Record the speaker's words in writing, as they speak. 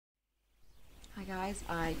guys,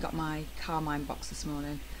 I got my Carmine box this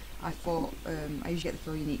morning. I thought, I usually get the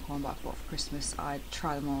Feel Unique one, but I thought for Christmas I'd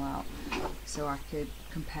try them all out so I could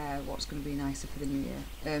compare what's going to be nicer for the new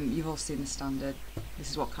year. You've all seen the standard,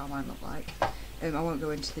 this is what Carmine look like. I won't go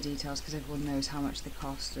into the details because everyone knows how much they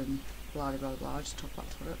cost and blah blah blah, I'll just talk about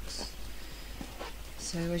products.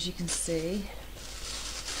 So as you can see,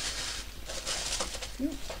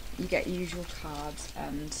 you get your usual cards,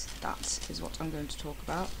 and that is what I'm going to talk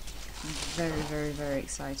about. I'm very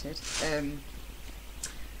excited.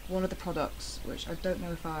 One of the products, which I don't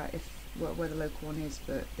know where the local one is,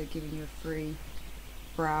 but they're giving you a free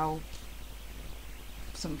brow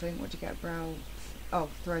something. What do you get?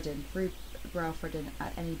 Threading. Free brow threading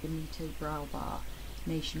at any Benito brow bar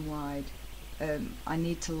nationwide. I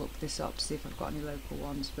need to look this up to see if I've got any local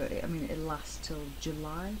ones, but it lasts till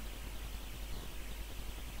July.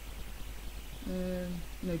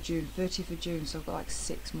 No, June, 30th of June, so I've got like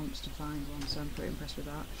 6 months to find one, so I'm pretty impressed with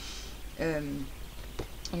that.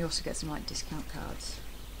 You also get some like discount cards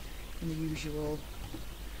and the usual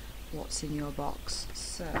what's in your box.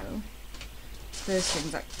 So first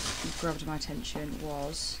thing that grabbed my attention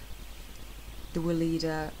was the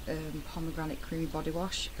Weleda Pomegranate Creamy Body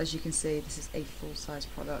Wash. As you can see, this is a full-size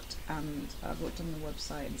product, and I've looked on the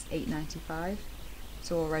website and it's $8.95,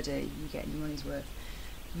 so already you're getting your money's worth.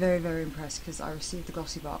 Very impressed, because I received the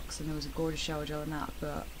glossy box and there was a gorgeous shower gel in that,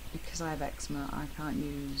 but because I have eczema I can't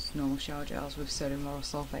use normal shower gels with sodium lauryl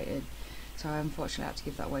sulfate in, so I unfortunately had to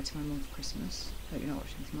give that away to my mum for Christmas. Hope you're not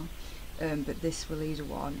watching this, Mum. But this Weleda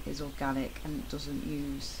one is organic and it doesn't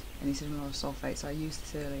use any sodium lauryl sulfate, so I used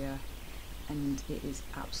this earlier and it is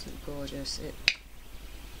absolutely gorgeous. It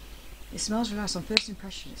smells really nice. On first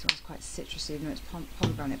impression it smells quite citrusy, even though it's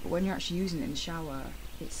pomegranate, but when you're actually using it in the shower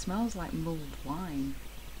it smells like mulled wine.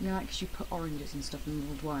 You know, like, because you put oranges and stuff in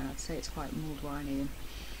mulled wine, I'd say it's quite mulled winey, and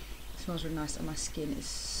it smells really nice, and my skin is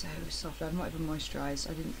so soft. I've not even moisturised.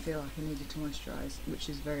 I didn't feel like I needed to moisturise, which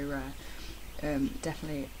is very rare.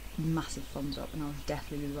 Definitely massive thumbs up, and I'll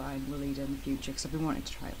definitely be buying Weleda in the future because I've been wanting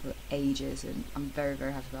to try it for ages, and I'm very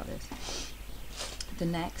happy about this. The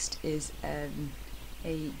next is a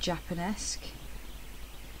Japonesque.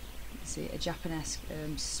 Let's see, a Japonesque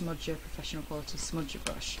Smudger professional quality smudger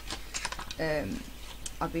brush.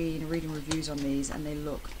 I've been reading reviews on these and they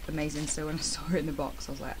look amazing, so when I saw it in the box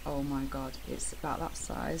I was like, oh my god, it's about that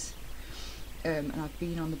size. And I've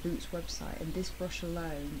been on the Boots website and this brush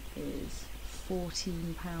alone is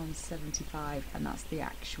 £14.75, and that's the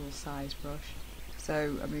actual size brush.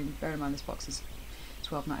 So I mean, bear in mind this box is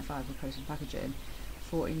 £12.95 with postage packaging,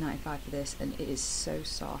 £14.95 for this, and it is so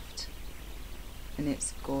soft and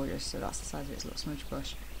it's gorgeous. So that's the size of its little smudge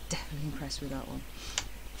brush. Definitely impressed with that one.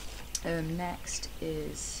 Next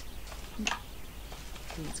is,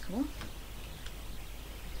 please come on,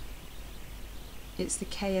 it's the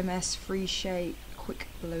KMS Freeshape Quick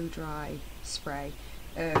Blow Dry Spray.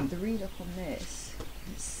 The read up on this,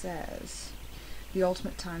 it says, the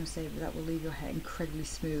ultimate time saver that will leave your hair incredibly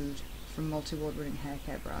smooth from multi-award winning hair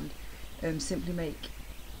care brand. Simply make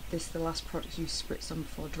this the last product you spritz on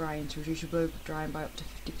before drying to reduce your blow drying by up to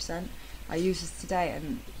 50%. I used this today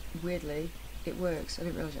and weirdly it works. I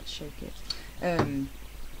didn't realise you had to shake it.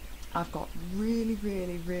 I've got really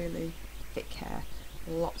thick hair,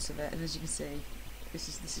 lots of it, and as you can see, this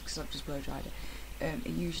is because I've just blow dried it.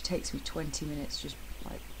 It usually takes me 20 minutes just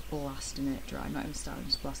like blasting it dry, not even starting,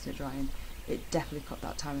 just blasting it dry, and it definitely cut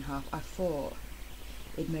that time in half. I thought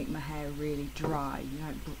it'd make my hair really dry, you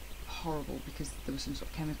know, horrible because there was some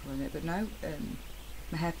sort of chemical in it, but no,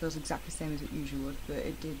 my hair feels exactly the same as it usually would, but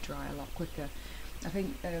it did dry a lot quicker. I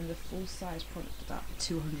think the full size product of that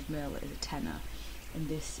 200ml is a tenner, and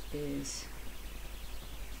this is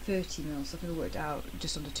 30ml, so I think I worked out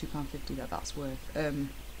just under £2.50 that's worth.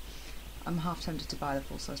 I'm half tempted to buy the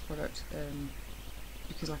full size product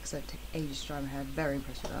because, like I said, it takes ages to dry my hair. Very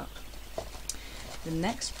impressed with that. The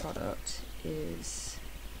next product is,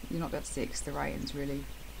 you'll not be able to see it because the writing's really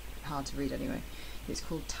hard to read anyway. It's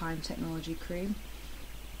called Time Technology Cream.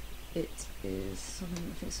 It is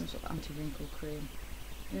something, I think some sort of anti-wrinkle cream.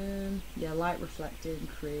 Yeah, light reflecting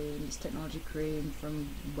cream. It's technology cream from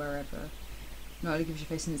wherever. Not only gives your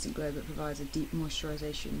face an instant glow, but provides a deep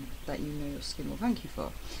moisturisation that you know your skin will thank you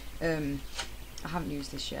for. I haven't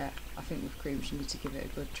used this yet. I think with creams you need to give it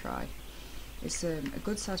a good try. It's a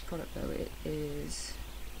good sized product though. It is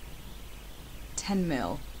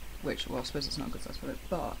 10ml, which, well, I suppose it's not a good sized product,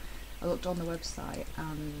 but I looked on the website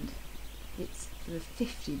and it's for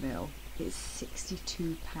 50ml, it's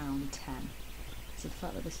 £62.10. So the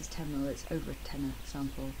fact that this is 10ml, it's over a tenner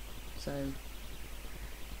sample. So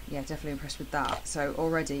yeah, definitely impressed with that. So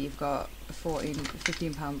already you've got a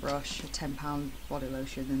 £15 brush, a £10 body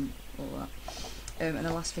lotion and all that. And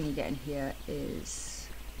the last thing you get in here is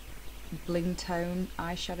Blingtone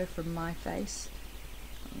eyeshadow from MyFace.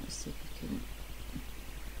 Let's see if you can...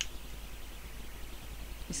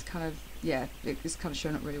 It's kind of, yeah, it's kind of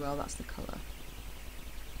showing up really well. That's the colour.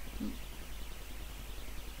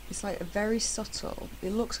 It's like a very subtle,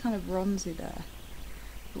 it looks kind of bronzy there,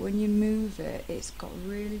 but when you move it, it's got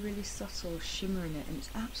really, really subtle shimmer in it, and it's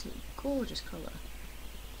absolutely gorgeous colour.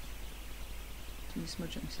 Let me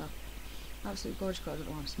smudge it myself. Absolutely gorgeous colour. I don't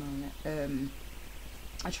know why I'm smelling it.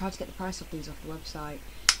 I tried to get the price of these off the website,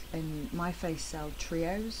 and MyFace sell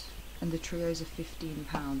trios, and the trios are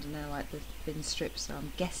 £15, and they're like the thin strips, so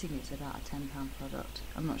I'm guessing it's about a £10 product.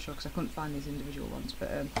 I'm not sure because I couldn't find these individual ones, but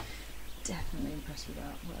definitely impressed with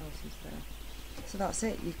that. What else is there? So that's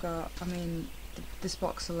it. You've got, I mean, this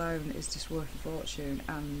box alone is just worth a fortune,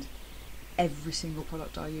 and every single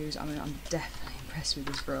product I use, I mean, I'm definitely impressed with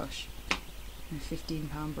this brush. A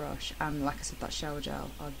 £15 brush, and like I said, that shower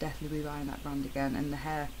gel, I'll definitely be buying that brand again. And the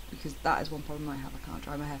hair, because that is one problem I have, I can't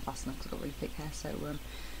dry my hair fast enough because I've got really thick hair, so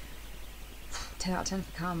 10 out of 10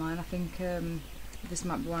 for Carmine. I think this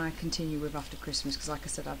might be one I continue with after Christmas, because like I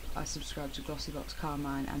said, I subscribe to Glossybox,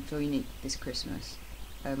 Carmine and Feel Unique this Christmas.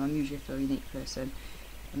 I'm usually a Feel Unique person,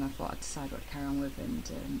 and I thought I'd decide what to carry on with, and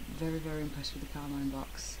very, very impressed with the Carmine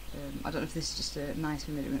box. I don't know if this is just a nice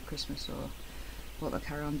for minimum at Christmas or what they'll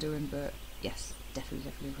carry on doing, but yes,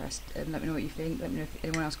 definitely impressed. Let me know what you think. Let me know if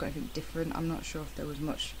anyone else got anything different. I'm not sure if there was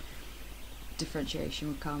much differentiation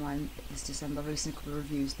with Carmine this December. I've only seen a couple of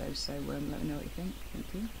reviews though, so let me know what you think. Thank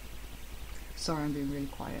you. Sorry I'm being really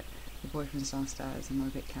quiet. My boyfriend's downstairs and I'm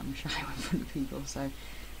a bit camera shy in front of people, so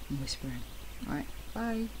I'm whispering. Alright,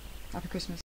 bye. Happy Christmas.